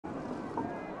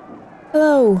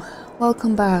Hello,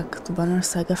 welcome back to Banner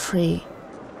Saga 3.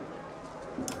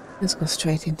 Let's go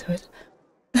straight into it.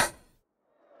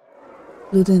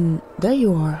 Ludin, there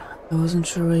you are. I wasn't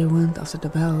sure where you went after the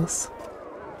bells.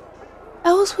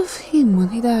 I was with him when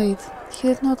he died. He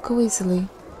did not go easily.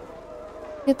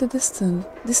 He had the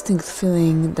distinct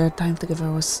feeling their time together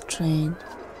was strained.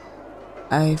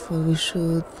 I thought we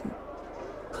should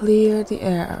clear the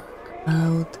air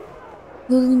about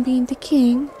Ludin being the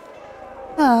king.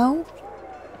 Now,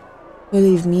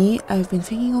 believe me, I've been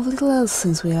thinking of little else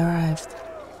since we arrived.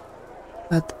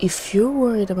 But if you're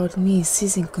worried about me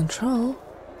seizing control,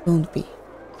 don't be.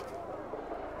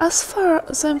 As far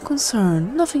as I'm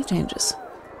concerned, nothing changes.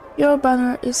 Your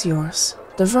banner is yours.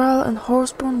 The Vril and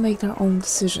Horseborn make their own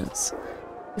decisions.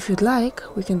 If you'd like,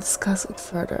 we can discuss it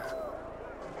further.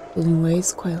 Ludin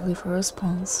waits quietly for a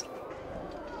response.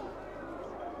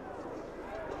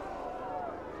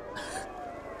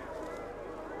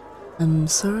 I'm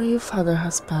sorry your father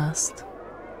has passed.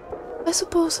 I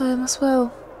suppose I am as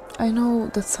well. I know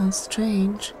that sounds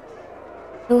strange.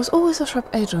 There was always a sharp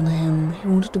edge on him. He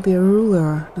wanted to be a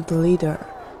ruler, not a leader.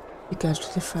 You catch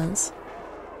the difference?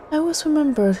 I always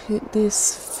remembered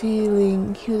this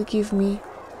feeling he would give me,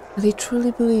 that he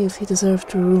truly believed he deserved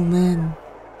to rule men.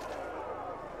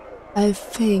 I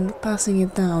think passing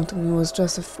it down to me was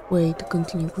just a way to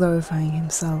continue glorifying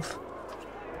himself.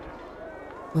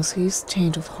 Was his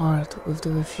change of heart with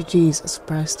the refugees a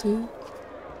surprise to you?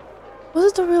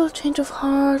 Was it a real change of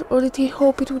heart, or did he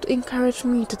hope it would encourage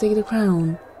me to take the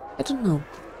crown? I don't know.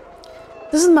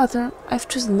 Doesn't matter, I've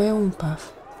chosen my own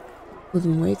path.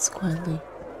 Ludin waits quietly.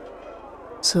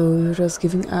 So you're just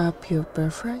giving up your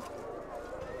birthright?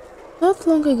 Not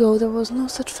long ago there was no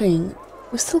such thing.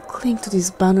 We still cling to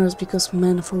these banners because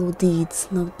men follow deeds,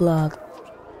 not blood.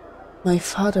 My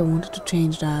father wanted to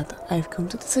change that. I've come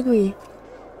to disagree.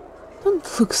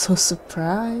 Don't look so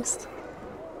surprised.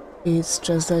 It's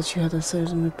just that you had a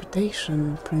certain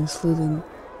reputation, Prince Ludin.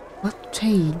 What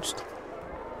changed?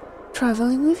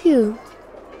 Traveling with you.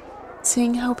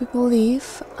 Seeing how people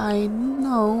live, I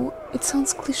know it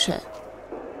sounds cliché.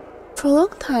 For a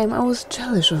long time I was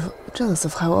jealous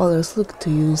of how others looked to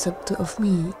you instead of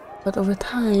me, but over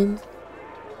time,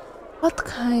 what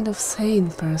kind of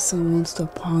sane person wants to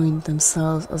appoint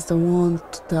themselves as the one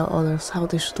to tell others how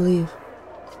they should live?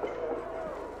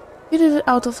 You did it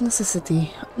out of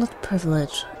necessity, not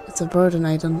privilege. It's a burden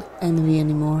I don't envy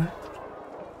anymore.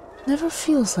 Never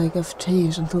feels like I've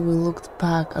changed until we looked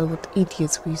back at what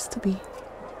idiots we used to be.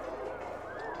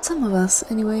 Some of us,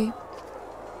 anyway.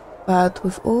 But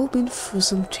we've all been through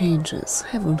some changes,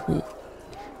 haven't we?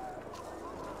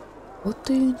 What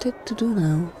do you intend to do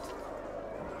now?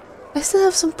 I still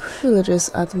have some privileges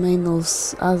as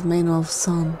Mainolf's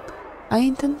son. I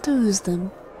intend to use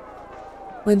them.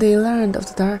 When they learned of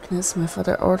the darkness, my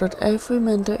father ordered every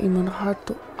mentor in Monheart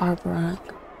to Arborang.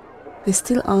 They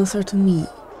still answer to me.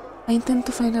 I intend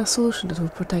to find a solution that will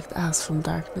protect us from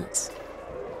darkness.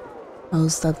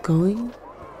 How's that going?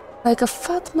 Like a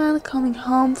fat man coming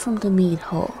home from the mead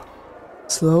hall.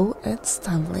 Slow and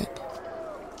stumbling.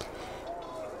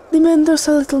 The Menders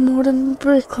are little more than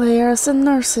bricklayers and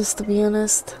nurses, to be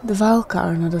honest. The Valka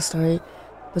are another story,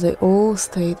 but they all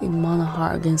stayed in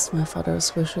Monahar against my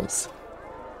father's wishes.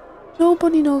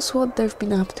 Nobody knows what they've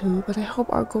been up to, but I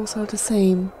hope our goals are the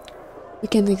same. We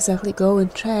can't exactly go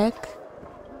and check.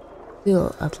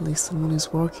 Still, at least someone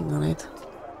is working on it.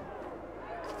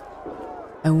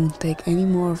 I won't take any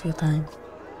more of your time.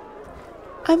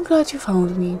 I'm glad you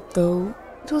found me, though.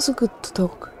 It was good to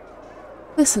talk.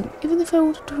 Listen, even if I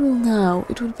wanted to rule now,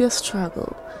 it would be a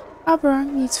struggle.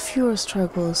 Abraham needs fewer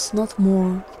struggles, not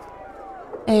more.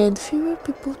 And fewer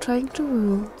people trying to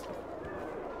rule.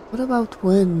 What about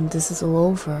when this is all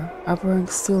over? Abraham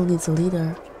still needs a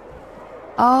leader.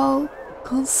 I'll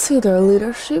consider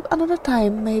leadership another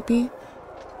time, maybe.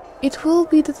 It will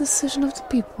be the decision of the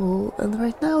people, and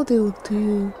right now they look to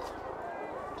you.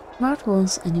 Smart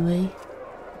ones, anyway.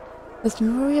 Let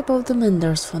me worry about the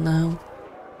Menders for now.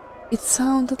 It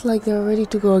sounded like they're ready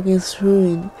to go against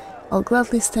Ruin. I'll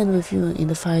gladly stand with you in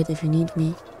the fight if you need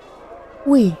me.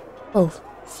 We, both.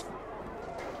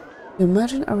 You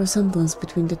imagine a resemblance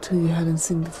between the two you hadn't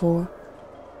seen before,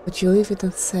 but you leave it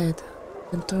unsaid,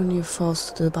 and turn your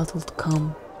thoughts to the battle to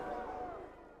come.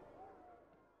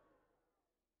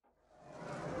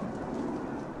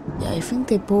 Yeah, I think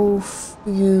they both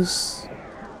use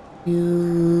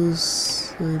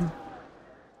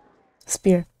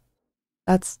spear.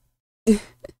 That's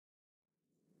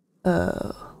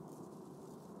uh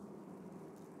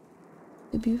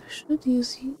maybe we should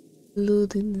use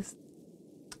loot in this.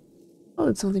 Oh,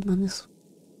 it's only minus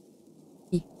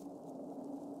 3.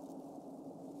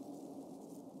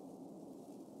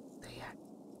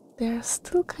 they're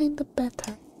still kinda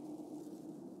better.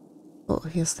 Oh,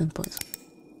 here's 10 points.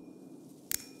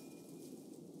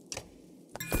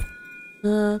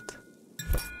 Not.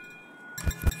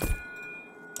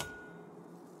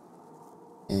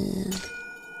 And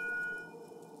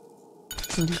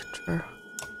literature.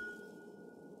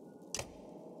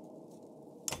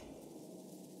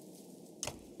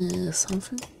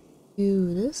 Something.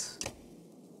 Do this.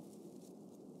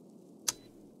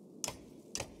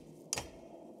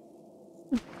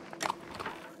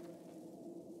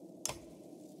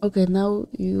 Okay, now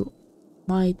you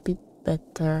might be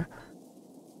better.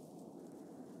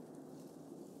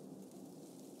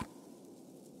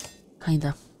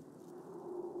 Kinda.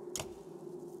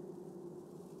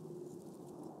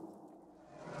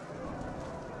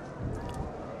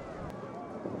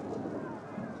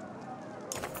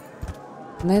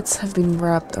 Nets have been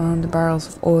wrapped around the barrels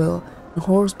of oil, and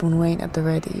horse-bone waiting at the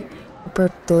ready,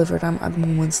 prepared to deliver them at a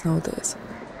moment's notice.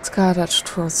 Scattered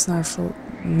throats snarl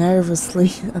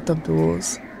nervously atop the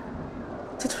walls.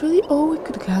 Is it really all we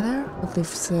could gather? Olive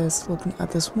says, looking at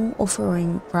the small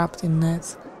offering wrapped in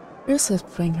nets. Says,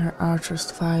 bring her archers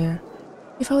to fire.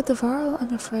 Without the varl,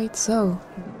 I'm afraid so.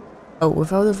 Oh,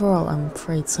 without the varl, I'm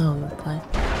afraid so, you reply.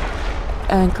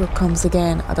 The anchor comes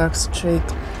again, a dark streak.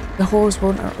 The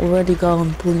horsebone are already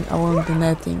gone, pulling along the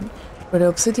netting. Where the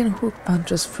obsidian hook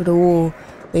punches through the wall,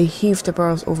 they heave the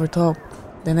barrels over top.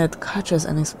 The net catches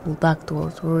and is pulled back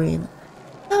towards the ruin.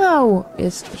 Now!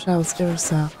 It shouts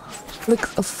Ursa.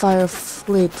 Flicks of fire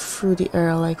flit through the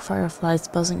air like fireflies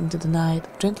buzzing into the night,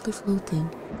 gently floating.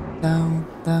 Down,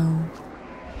 down.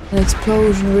 An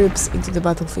explosion rips into the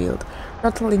battlefield,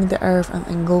 rattling the earth and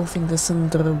engulfing the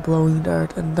thunder, blowing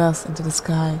dirt and dust into the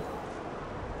sky.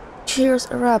 Cheers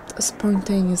erupt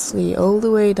spontaneously all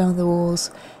the way down the walls.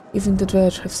 Even the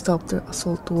dredge have stopped their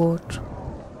assault to watch.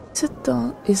 Is it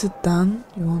done? Is it done?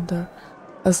 You wonder.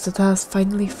 As the dust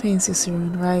finally faints, you see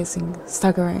Ruin rising,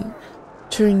 staggering,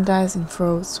 tearing dice in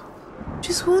throats.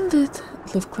 She's wounded,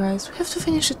 Liv cries. We have to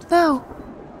finish it now.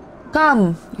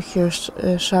 Come! You hear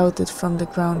shouted from the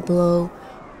ground below.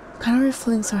 Canary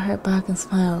flings her hair back and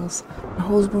smiles. Her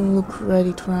husband looks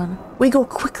ready to run. We go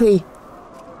quickly!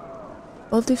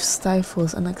 Olive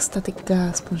stifles an ecstatic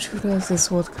gasp when she realizes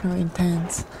what Canary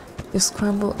intends. You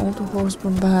scramble onto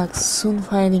horseborne backs, soon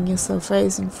finding yourself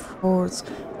racing forwards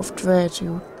of dredge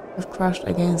you have crashed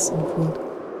against on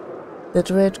foot. The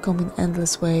dredge come in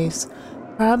endless waves.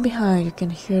 Far behind you can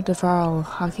hear the varl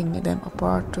hacking them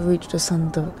apart to reach the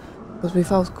center, but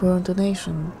without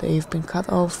coordination they've been cut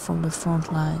off from the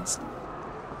front lines.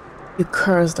 You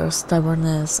curse their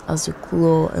stubbornness as you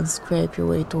claw and scrape your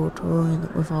way toward ruin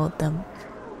without them.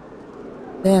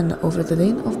 Then, over the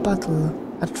din of battle,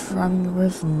 a drumming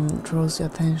rhythm draws your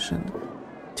attention.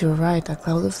 To your right, a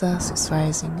cloud of dust is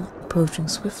rising, approaching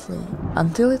swiftly,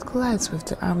 until it collides with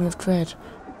the army of dredge,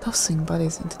 tossing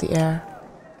bodies into the air.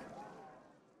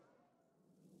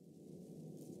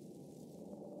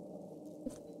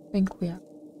 I think we are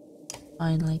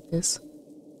fine like this.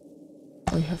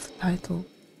 We have the title.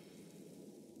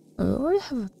 We already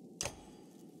have it.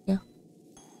 Yeah.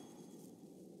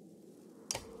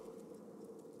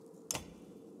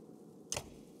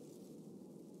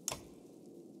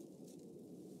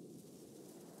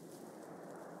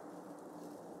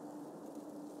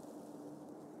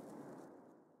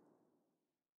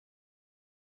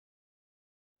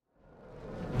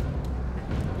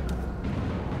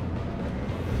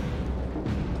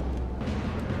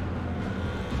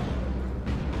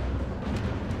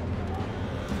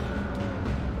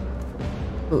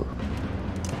 Ooh.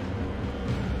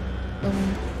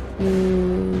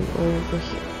 You over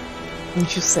here.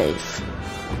 Aren't you safe?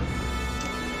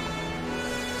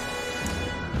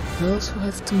 Those who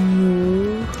have to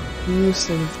move, you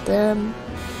save them.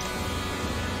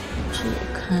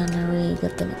 Canary,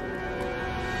 get them.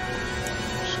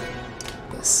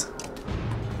 This.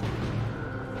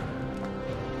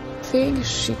 I think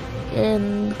she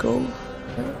can go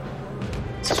there.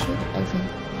 I think.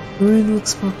 Ruin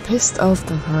looks more pissed off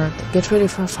than hurt. Get ready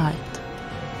for a fight.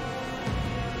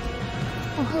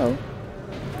 Oh, hello.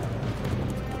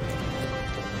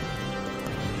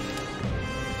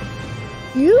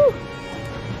 You?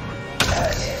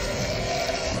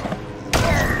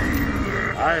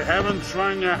 I haven't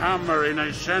swung a hammer in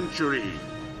a century,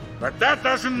 but that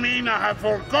doesn't mean I have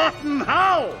forgotten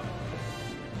how!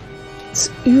 It's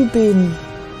Ubin.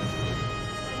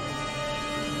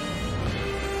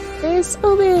 It's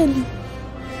Ubin.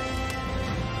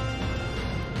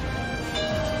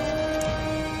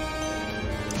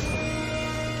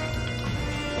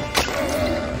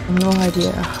 No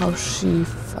idea how she...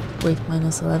 Wait,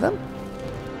 -11?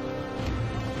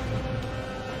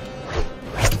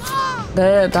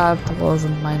 That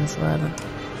wasn't -11.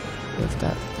 With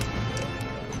that.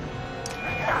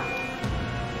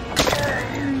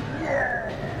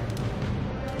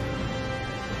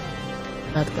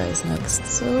 That guy is next,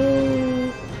 so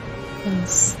can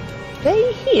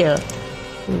stay here.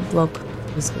 We'll block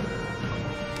this guy.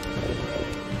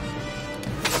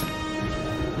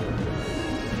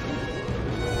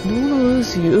 I don't wanna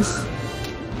lose you.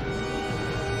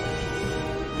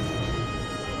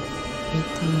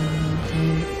 18,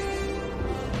 19.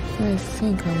 I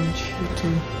think I want you to.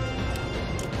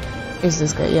 Is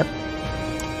this guy? Yep.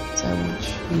 So I want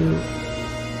you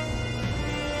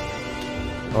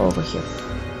over here.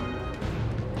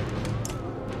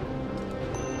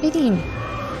 18.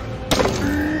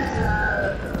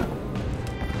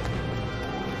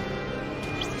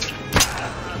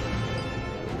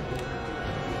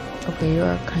 Okay, you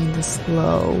are kind of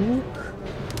slow.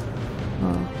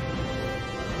 Oh.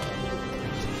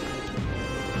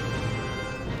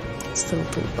 Still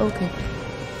good. Okay.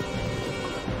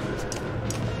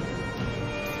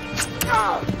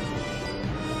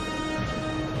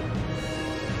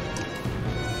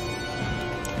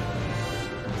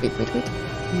 Wait.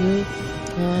 You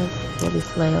have body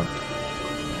flail.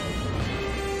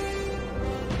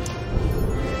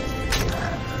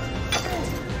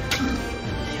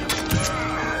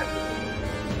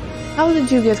 How did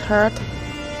you get hurt?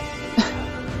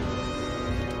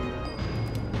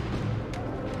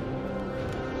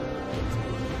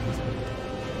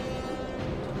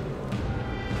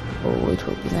 Oh, it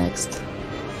will be next.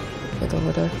 Get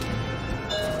over there.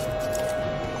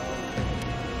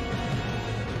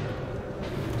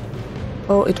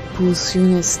 Oh, it pulls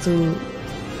units to...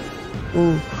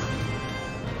 Ooh.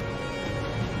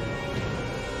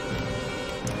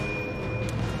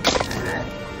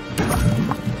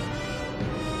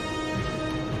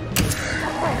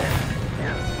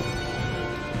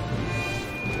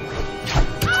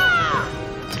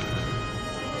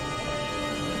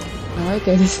 Now I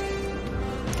get it.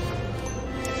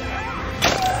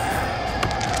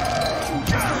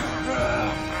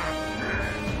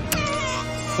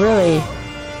 Really?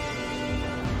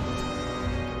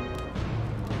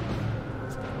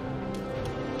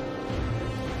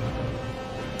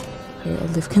 Okay,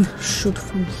 Olive can shoot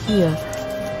from here,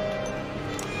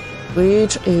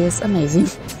 which is amazing.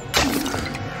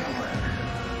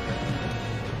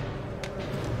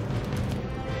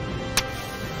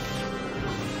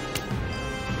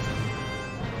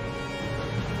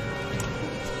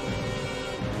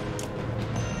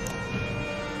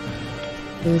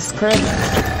 This crap.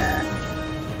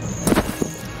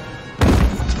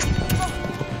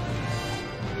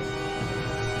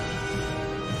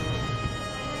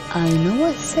 I know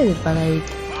I said it, but I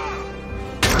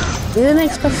didn't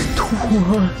expect it to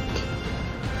work.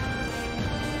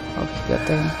 Oh, he got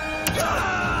there.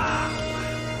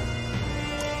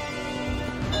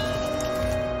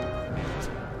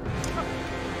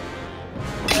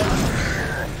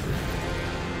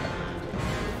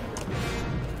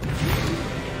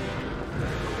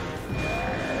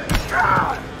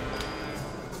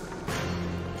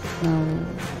 Now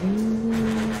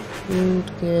you would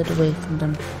get away from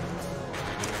them.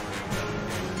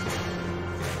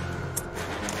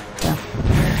 Yeah.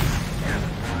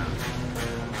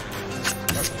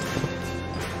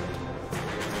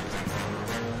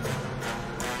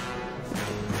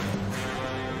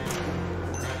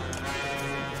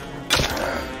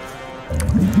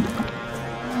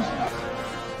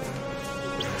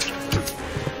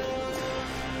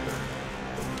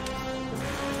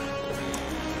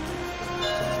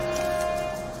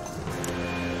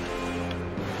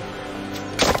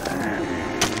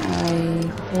 I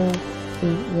hope we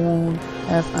won't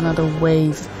have another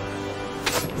wave.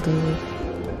 Dude.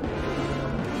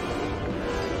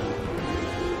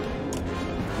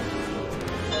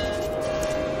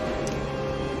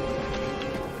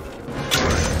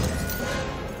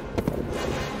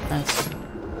 Nice.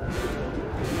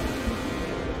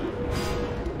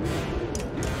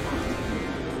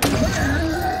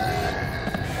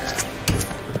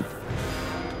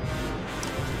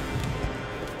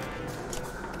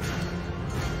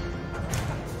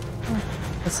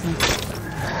 That's nice.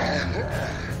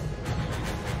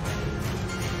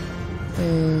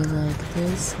 Like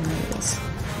this, nice.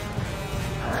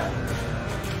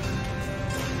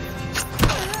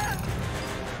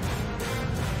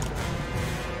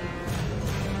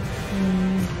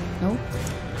 Nope.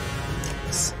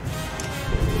 Yes.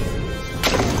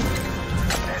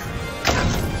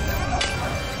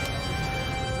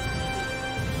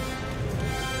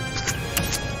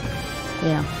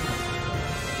 Yeah.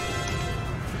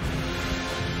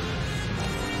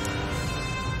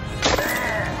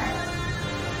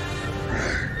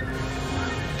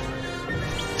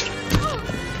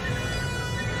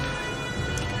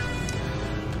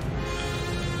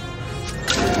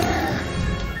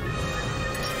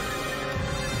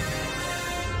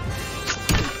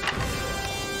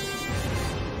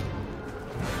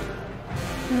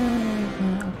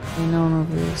 one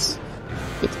of these.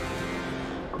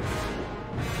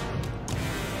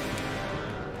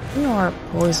 You are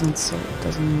poisoned, so it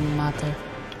doesn't matter.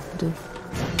 Do.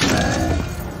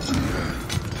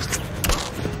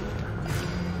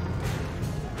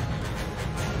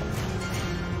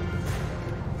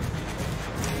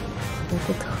 It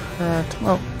could hurt.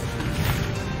 Well,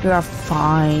 you are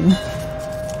fine.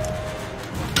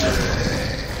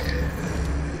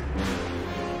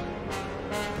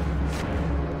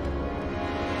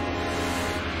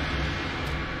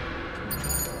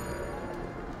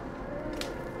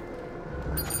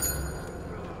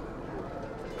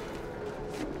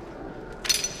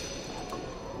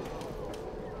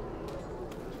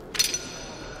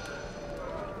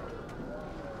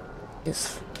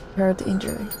 Just hurt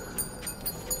injury.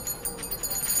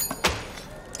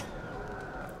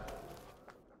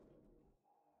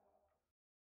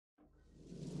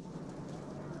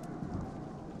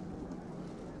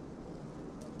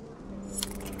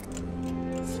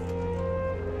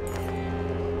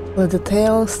 But the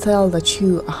tales tell that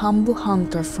you, a humble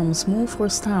hunter from a small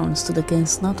forest town, stood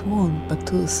against not one but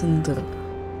two Sindr,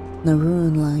 and a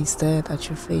ruin lies dead at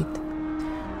your feet.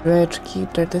 The Reg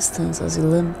keep their distance as you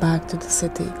limp back to the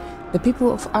city. The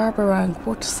people of Arborang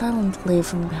watch silently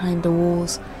from behind the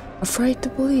walls, afraid to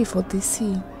believe what they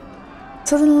see.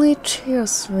 Suddenly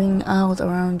cheers ring out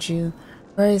around you,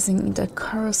 rising into a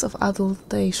chorus of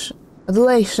adulation,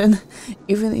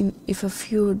 even if a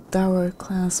few dour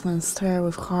clansmen stare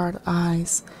with hard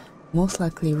eyes, most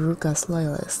likely Ruka's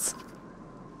loyalists.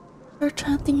 They're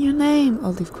chanting your name,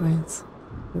 Olive grins.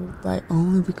 You reply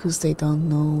only because they don't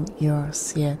know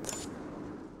yours yet.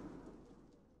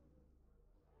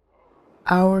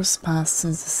 Hours pass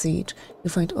since the siege. You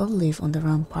find Olive on the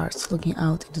ramparts, looking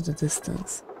out into the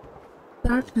distance.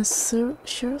 Darkness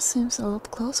sure seems a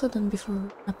lot closer than before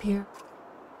it appeared.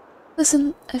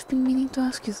 Listen, I've been meaning to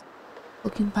ask you,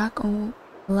 looking back on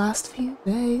the last few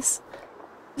days,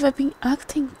 have I been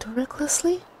acting too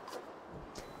recklessly?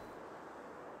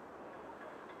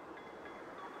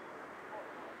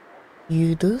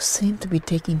 You do seem to be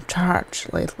taking charge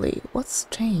lately. What's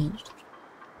changed?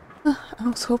 I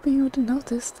was hoping you wouldn't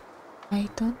notice. I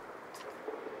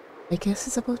guess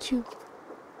it's about you.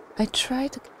 I try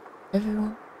to get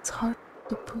everyone. It's hard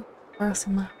to put bars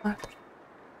in my heart.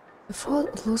 The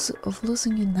thought of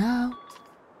losing you now.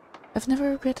 I've never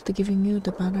regretted giving you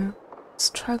the banner.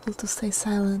 Struggle to stay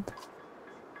silent.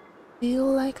 Feel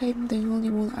like I'm the only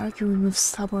one arguing with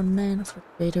stubborn men for the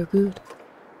greater good.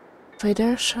 If I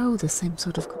dare show the same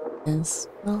sort of confidence,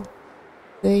 well,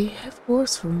 they have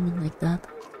wars for women like that.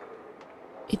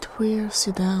 It wears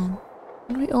you down.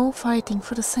 Aren't we all fighting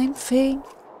for the same thing?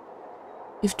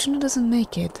 If Juno doesn't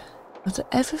make it, after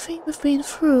everything we've been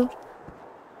through,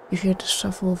 you hear the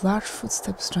shuffle of large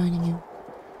footsteps joining you.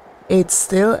 It's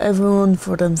still everyone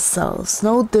for themselves,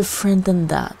 no different than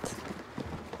that.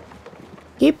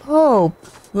 Keep hope!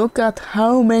 Look at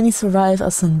how many survive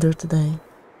asunder today.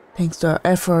 Thanks to our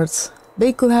efforts.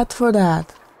 Be glad for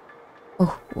that.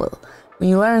 Oh, well, when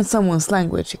you learn someone's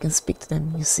language, you can speak to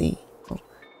them, you see. Oh,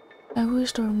 I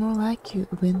wish there were more like you,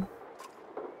 Win.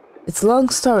 It's a long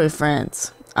story,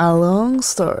 friends. A long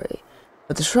story.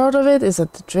 But the short of it is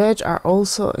that the dredge are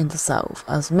also in the south,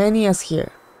 as many as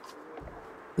here.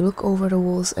 You look over the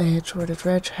wall's edge where the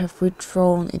dredge have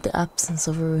withdrawn in the absence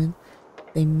of a ruin.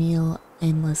 They meal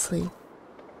aimlessly.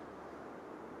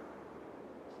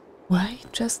 Why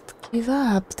just give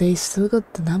up? They still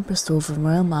got the numbers to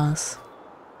overwhelm us.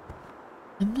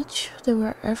 I'm not sure they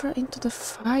were ever into the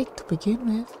fight to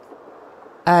begin with.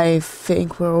 I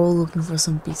think we're all looking for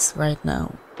some peace right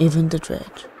now, even the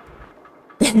dredge.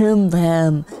 Damn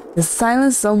them! The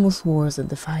silence is almost worse than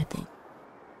the fighting.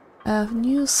 A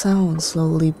new sound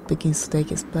slowly begins to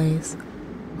take its place.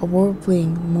 A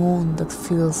warbling moan that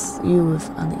fills you with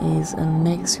unease and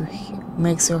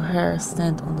makes your hair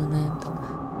stand on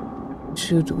end.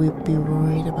 Should we be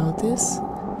worried about this?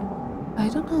 I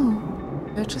don't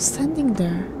know. They're just standing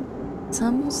there.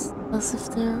 Sounds as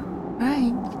if they're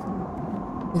crying.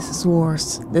 This is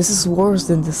worse. This is worse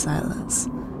than the silence.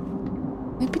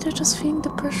 Maybe they're just feeling the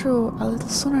pressure a little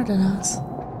sooner than us.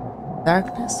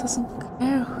 Darkness doesn't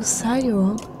care whose side you're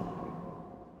on.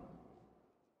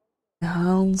 The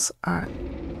hounds are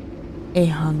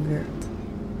 100.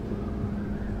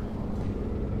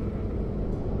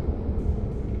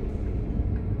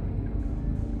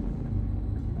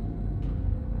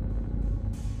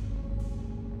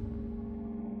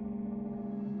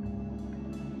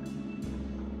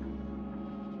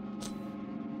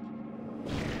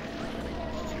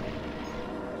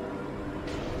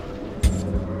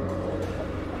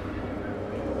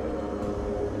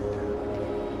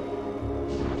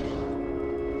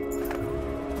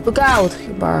 Look out,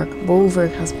 you bark.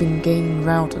 Bolverk has been gaining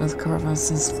ground on his caravan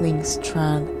since fleeing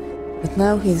Strand, but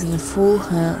now he's in a full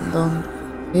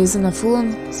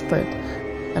on sprint.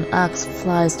 An axe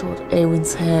flies toward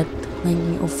Ewin's head,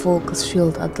 clanging off Volka's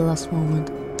shield at the last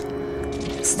moment.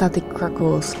 Static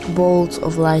crackles, bolts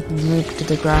of lightning rip to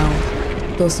the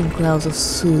ground, tossing clouds of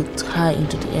soot high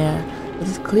into the air, but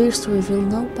it clears to reveal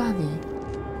no body.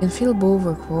 You can feel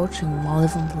Bolverk watching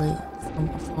malevolently from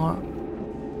afar.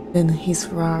 Then his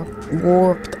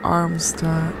warped army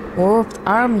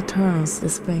turns,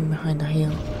 disappearing behind a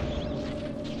hill.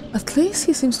 At least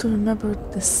he seems to remember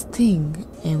the sting,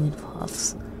 Ewin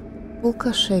puffs.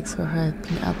 Volka shakes her head,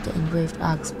 picking up the engraved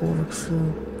axe Bolverk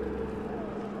threw.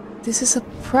 This is a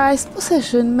prized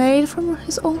possession made from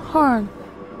his own heart.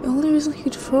 The only reason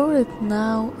he'd throw it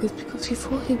now is because he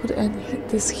thought he would end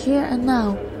this here and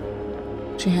now.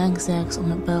 She hangs the axe on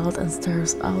her belt and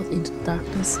stares out into the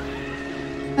darkness.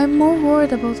 I'm more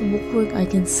worried about the Bolverk I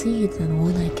can see than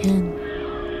when I can.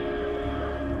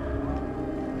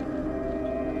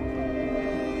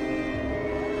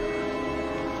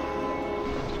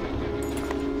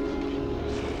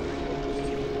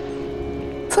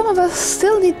 Some of us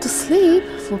still need to sleep,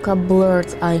 Volka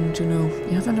blurts, eyeing Juno.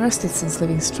 You haven't rested since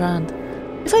leaving Strand.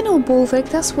 If I know Bolverk,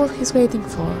 that's what he's waiting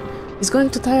for. He's going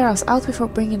to tire us out before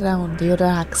bringing down the other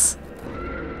axe.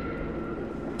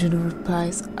 Juno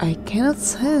replies, I cannot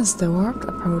sense the warmth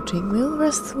approaching. We'll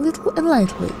rest little and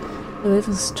lightly. The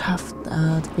raven's chuffed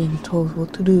at being told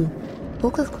what to do.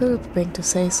 Volka's clearly preparing to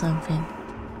say something.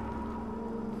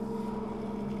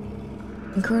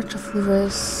 Encourage of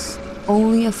livers,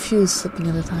 only a few sleeping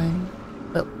at a time.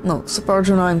 Well, no, support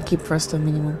Juno and keep rest to a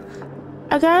minimum.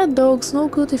 A guard dog's no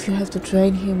good if you have to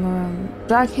drag him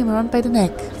around by the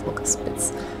neck, Volka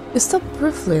spits. You stop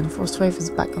briefly and force ravens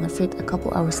back on their feet a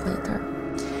couple hours later.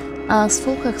 As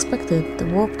Volka expected, the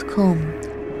warped comb.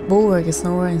 Bolverk is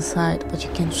nowhere in sight, but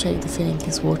you can't shake the feeling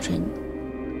he's watching.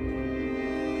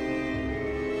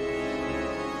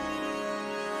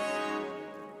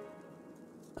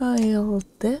 I'll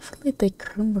definitely take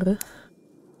Krumbrug.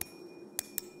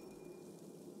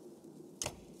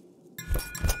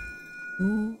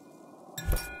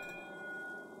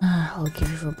 I'll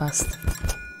give you robust.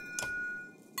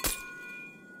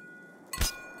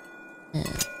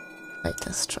 And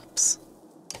lighter straps.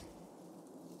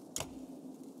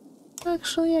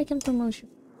 Actually, I can promote you.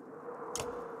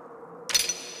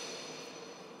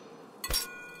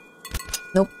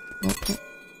 Nope.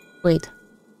 Wait.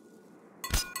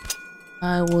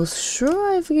 I was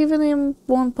sure I've given him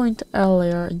 1 point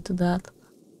earlier into that.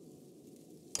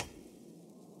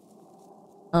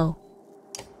 Oh.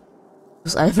 It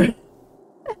was Ivor.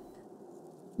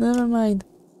 Never mind.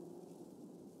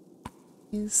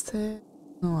 Instead...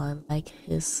 No, I like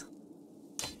his...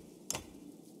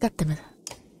 God damn it.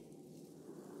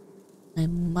 My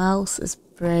mouse is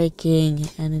breaking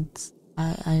and it's...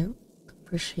 I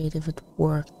appreciate if it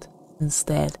worked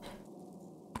instead.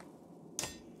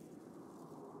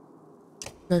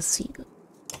 Let's see.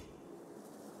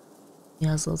 He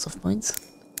has lots of points.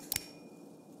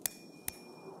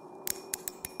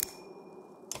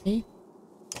 Okay.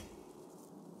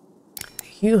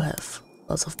 You have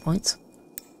lots of points.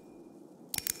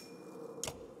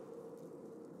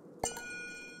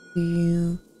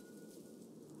 You...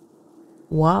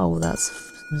 Wow, that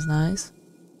seems nice.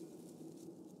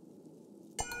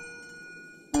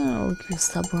 I'll give you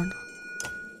stubborn.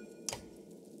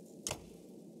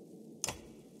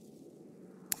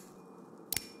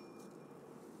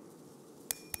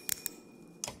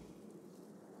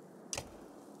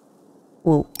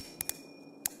 Whoa.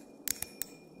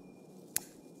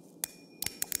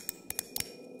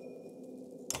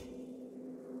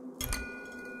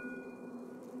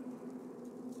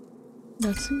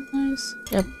 That seems nice.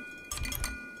 Yep.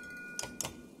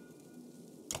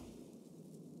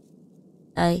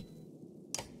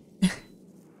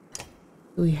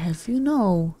 We have you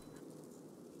know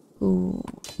who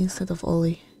instead of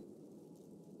Ollie.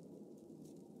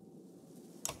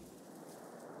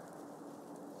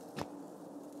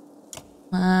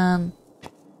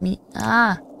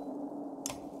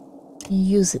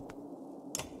 Use it.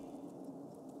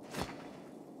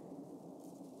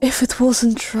 If it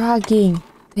wasn't dragging,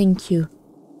 thank you.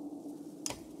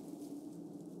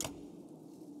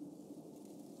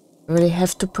 I really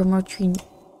have to promote you.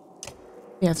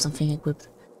 We have something equipped.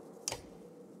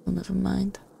 Oh, never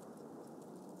mind.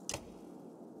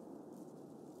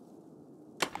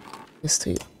 This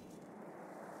to you.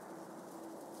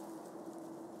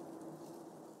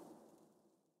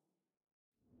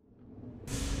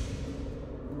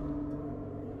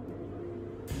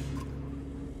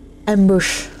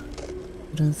 Ambush.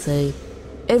 Shouldn't say.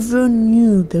 Everyone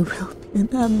knew there will be an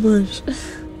ambush.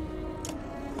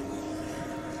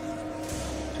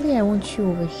 Actually, I want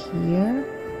you over here.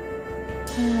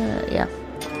 Yeah.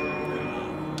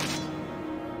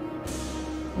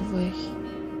 Over here.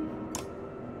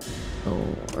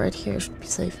 Oh, right here should be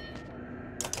safe.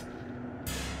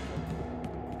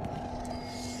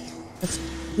 Have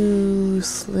 2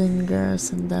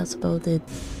 slingers and that's about it.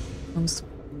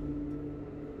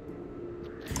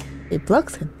 They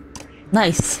blocked him.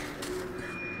 Nice.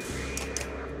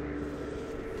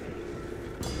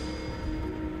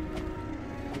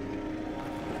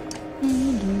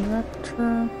 And the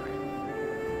raptor.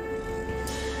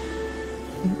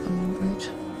 In Umbridge.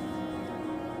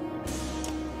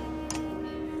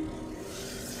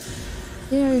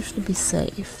 There you should be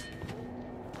safe.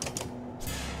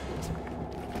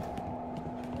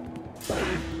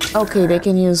 Okay, they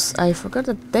can use. I forgot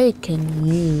that they can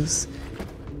use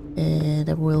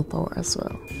the willpower as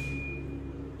well.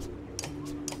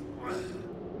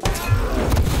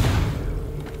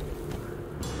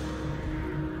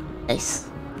 Nice.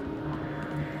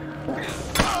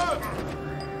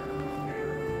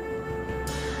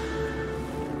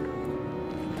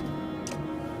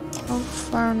 How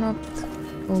far not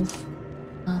go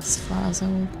as far as I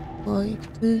would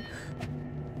like to.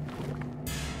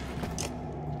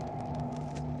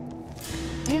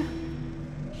 Yeah.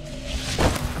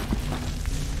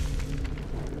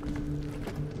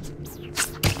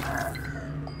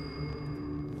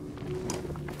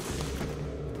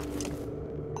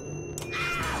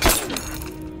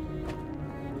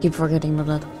 Keep forgetting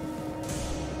about that.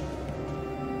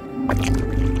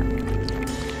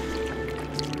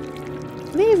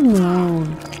 Leave me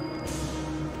alone.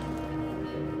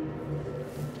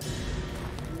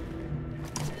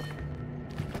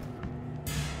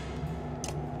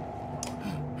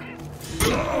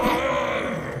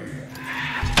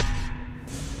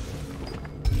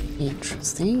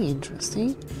 Interesting,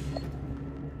 interesting.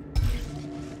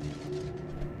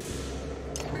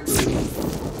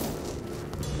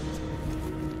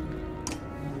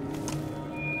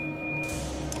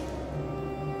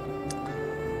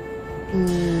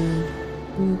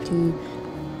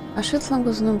 A shield slam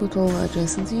goes number 12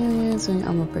 adjacent units and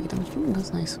armor break damage.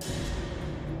 That's nice.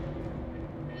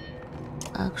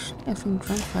 Actually, I think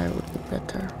drum fire would be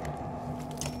better.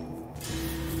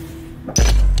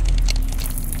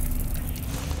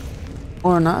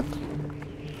 Or not.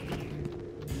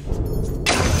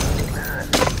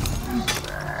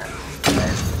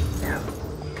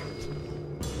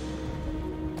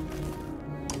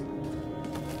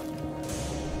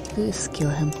 Please kill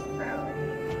him.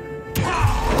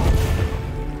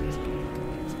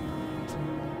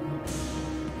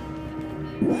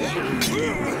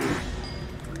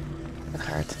 That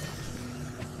hurt.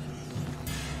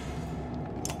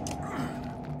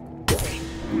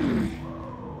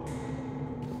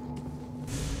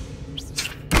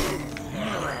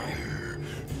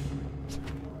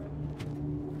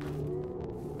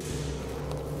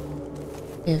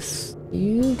 If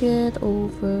you get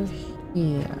over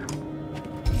here,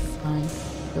 fine.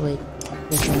 Oh, wait.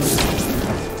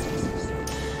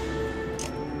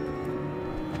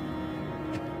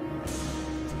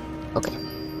 Okay.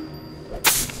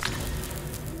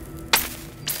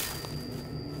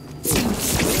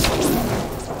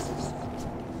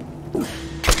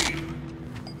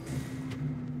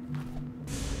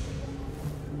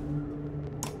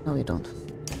 No, we don't.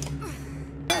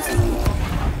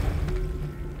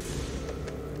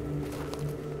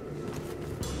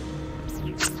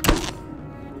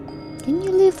 Can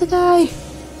you leave the guy?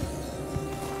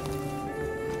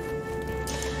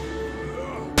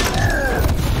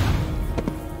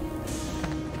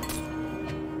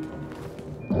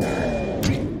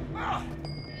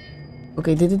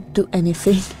 Okay, did it do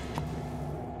anything?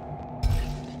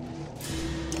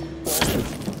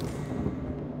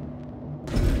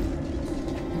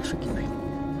 Actually, keep it.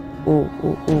 Oh,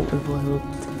 it will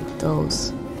take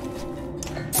those.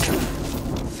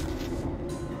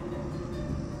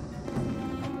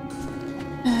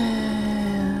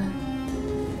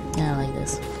 Yeah, like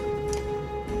this.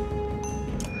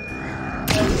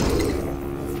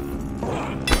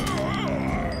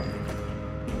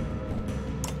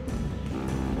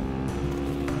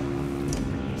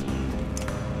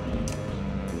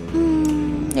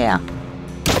 Yeah.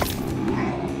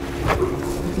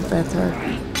 Better.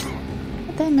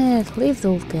 Damn it, leave the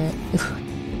old guy.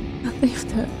 Leave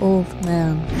the old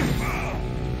man.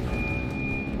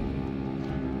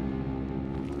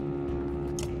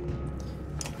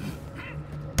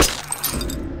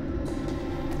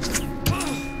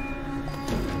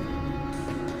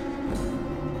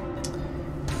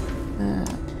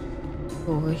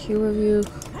 over here with you.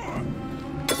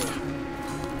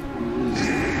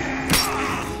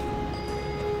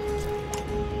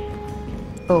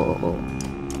 Oh.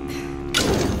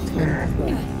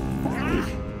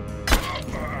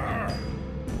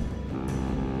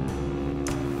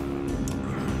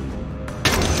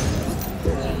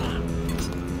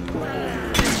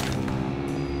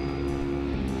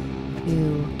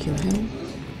 You kill him.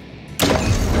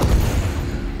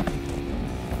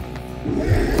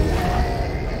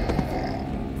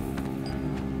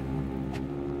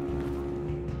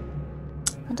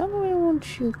 I don't really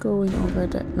want you going over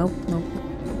there. Nope. No.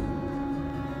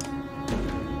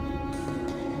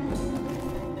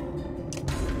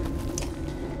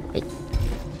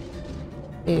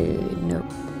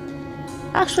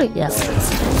 Actually, yes.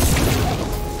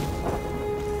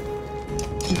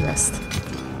 Rest.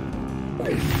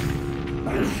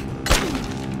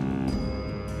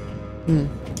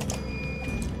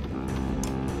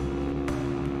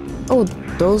 Oh,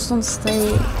 those don't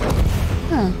stay.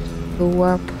 Huh. The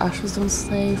warp ashes don't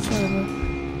stay forever.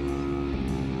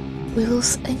 We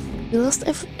lost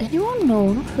anyone?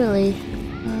 No, not really.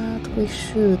 But we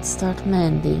should start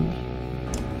mending.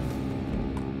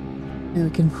 And we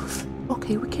can move.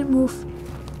 Okay, we can move.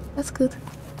 That's good.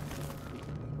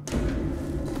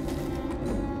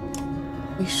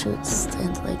 We should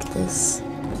stand like this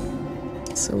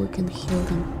so we can heal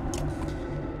them.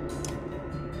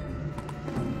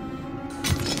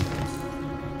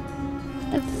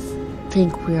 I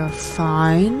think we are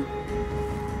fine.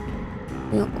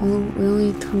 We only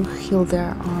need to heal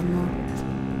their armor.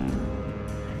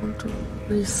 1, 2,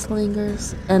 3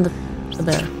 slingers and a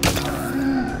bear.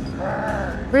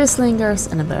 3 slingers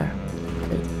and a bear.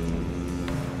 Great.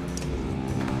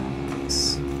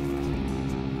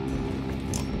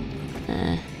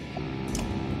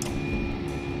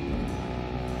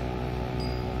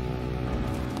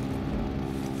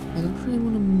 I don't really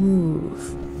want to move.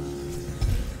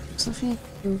 Something I can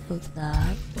do about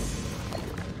that.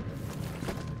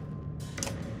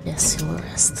 Yes, you will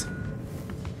rest.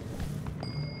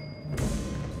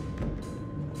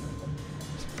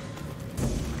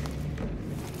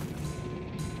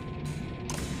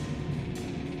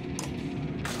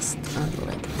 Stand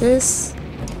like this.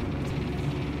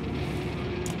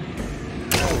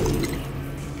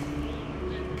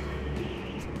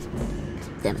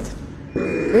 Damn it. I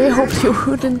really hope you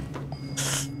wouldn't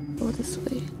go this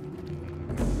way.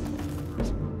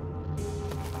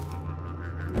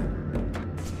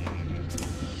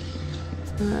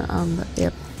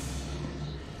 Yep.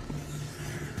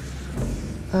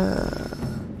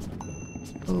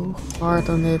 Go hard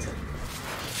on it.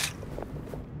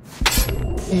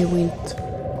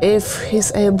 If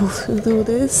he's able to do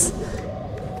this,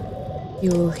 he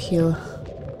will heal.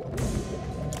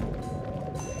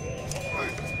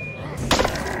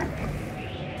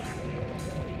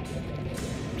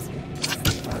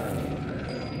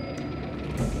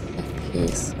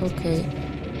 Yes, okay.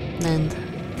 Mend.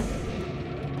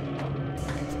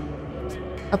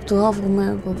 Up to half of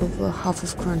my blah blah blah, half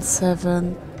of current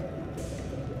 7.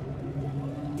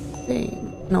 Okay,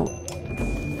 no.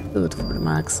 Do it for the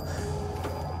max.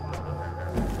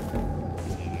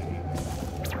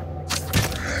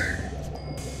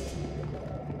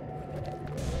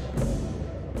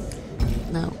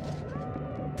 No.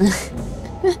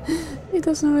 It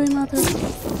doesn't really matter.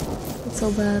 It's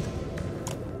so bad.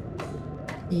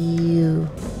 You.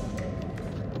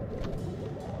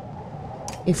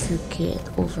 If you get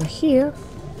over here,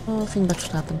 I think that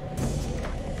should happen.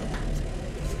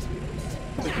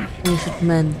 You should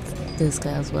mend this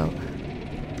guy as well.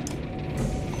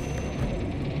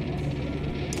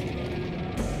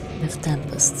 With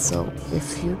Tempest, so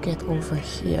if you get over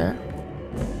here,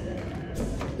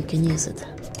 you can use it.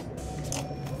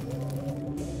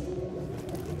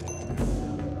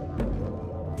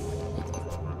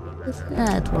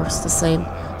 Yeah, it works the same.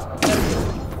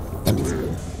 Damn it.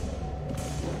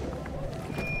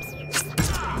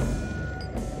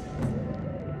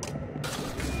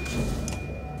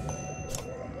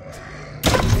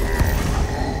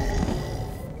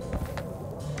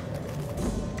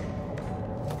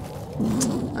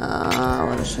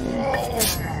 What a shame.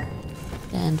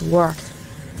 And worked.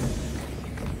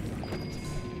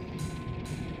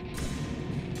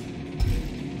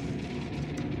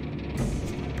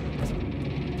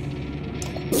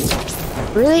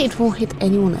 Really? It won't hit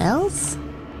anyone else?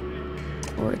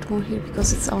 Or it won't hit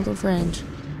because it's out of range?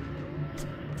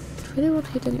 It really won't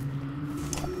hit anyone.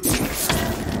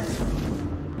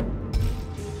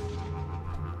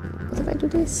 What if I do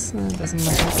this? No, it doesn't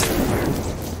matter.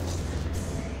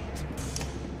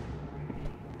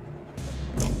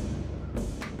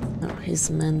 he's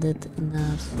mended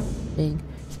enough thing.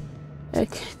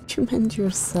 Can't you mend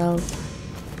yourself?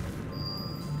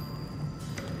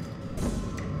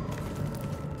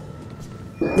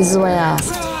 This is why I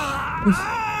asked.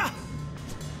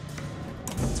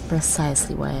 It's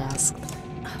precisely why I asked.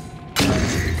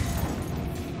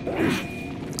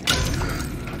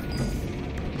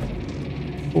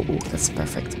 Ooh, that's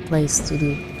perfect place to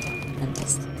do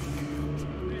dentist.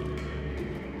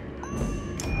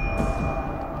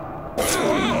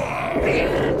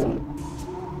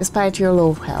 Despite your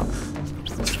low health.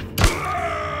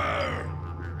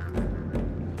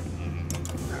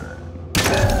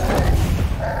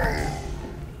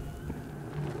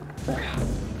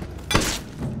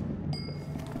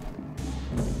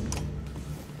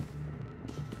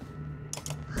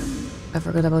 I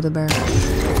forgot about the bear.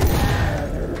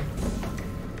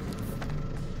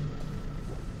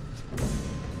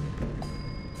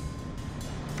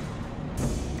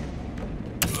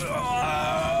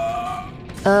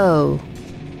 Oh.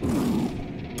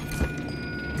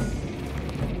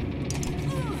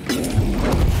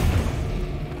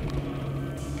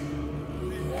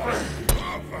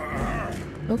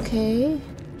 Okay.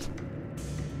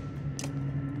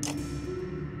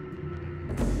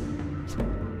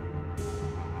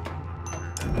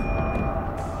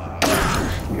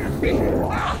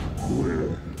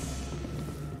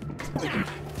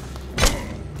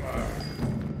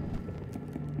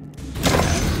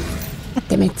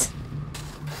 Damn it.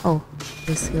 Oh,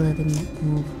 they still let him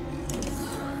move.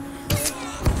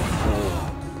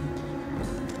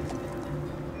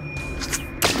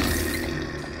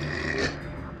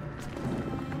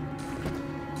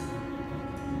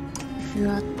 Shut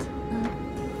up.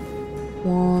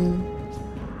 One.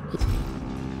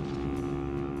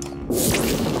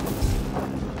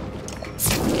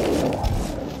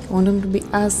 I want him to be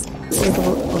as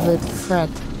capable of a threat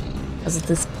as it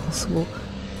is possible.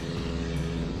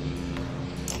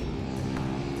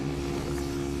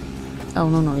 Oh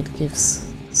no, it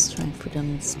gives strength, we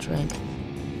don't need strength.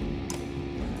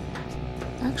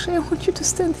 Actually, I want you to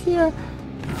stand here.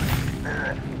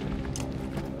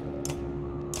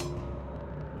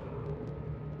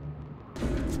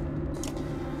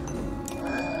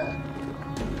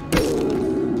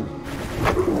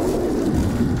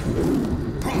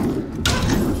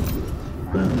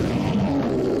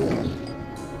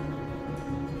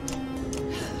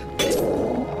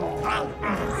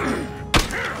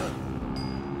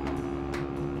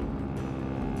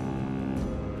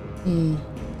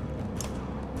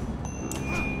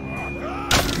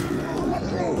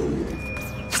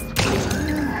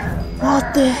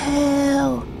 What the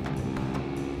hell?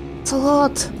 It's a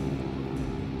lot.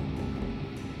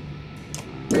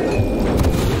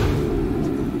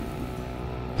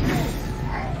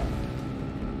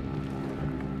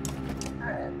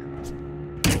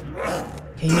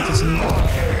 Okay, it doesn't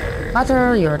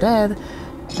matter, you're dead.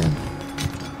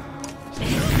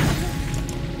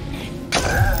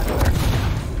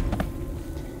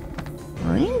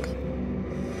 Ring?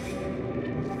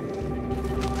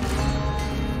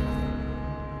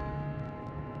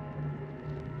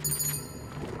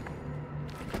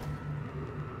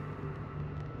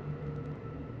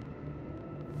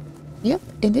 Yep,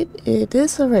 indeed, it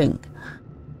is a ring.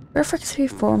 Perfectly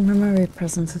formed memory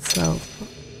presents itself.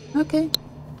 Okay.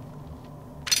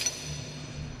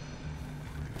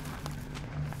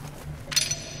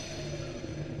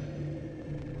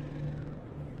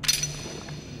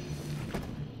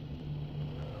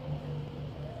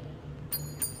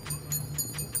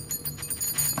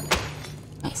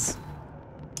 Nice.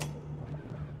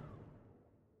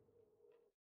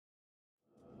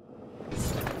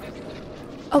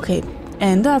 Okay,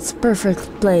 and that's perfect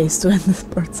place to end this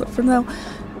part. So for now,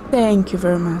 thank you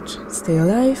very much. Stay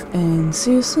alive and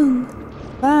see you soon.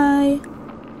 Bye!